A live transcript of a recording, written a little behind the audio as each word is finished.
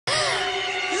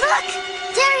Look!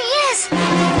 There he is!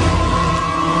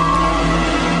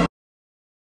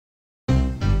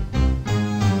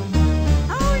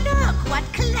 Oh, look! What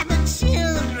clever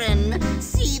children!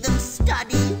 See them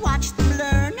study, watch them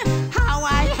learn. How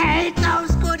I hate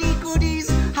those goody-goodies!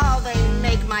 How they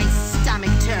make my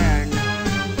stomach turn.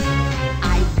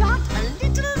 I've got a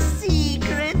little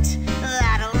secret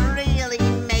that'll really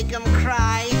make them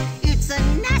cry. It's a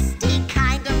nasty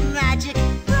kind of magic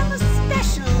from a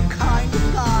special kind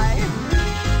of guy.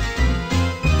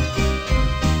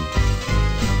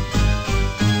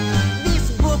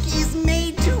 This book is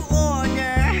made to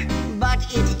order, but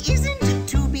it isn't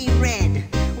to be read.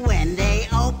 When they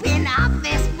open up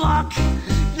this book,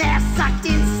 they're sucked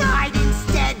inside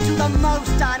instead to the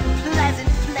most unpleasant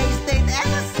place they've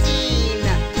ever seen.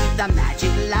 The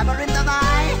magic labyrinth of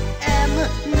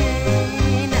I.M.meen.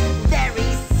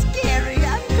 Very scary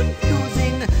and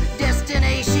confusing.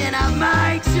 Destination of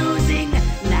my choosing.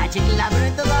 Magic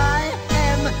labyrinth of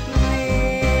I.M.meen.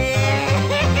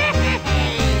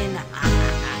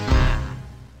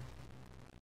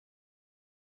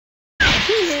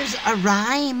 Here's a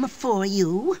rhyme for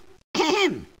you.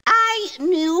 I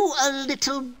knew a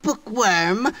little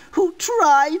bookworm who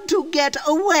tried to get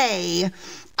away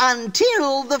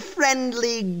until the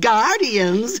friendly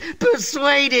guardians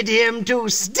persuaded him to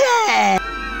stay.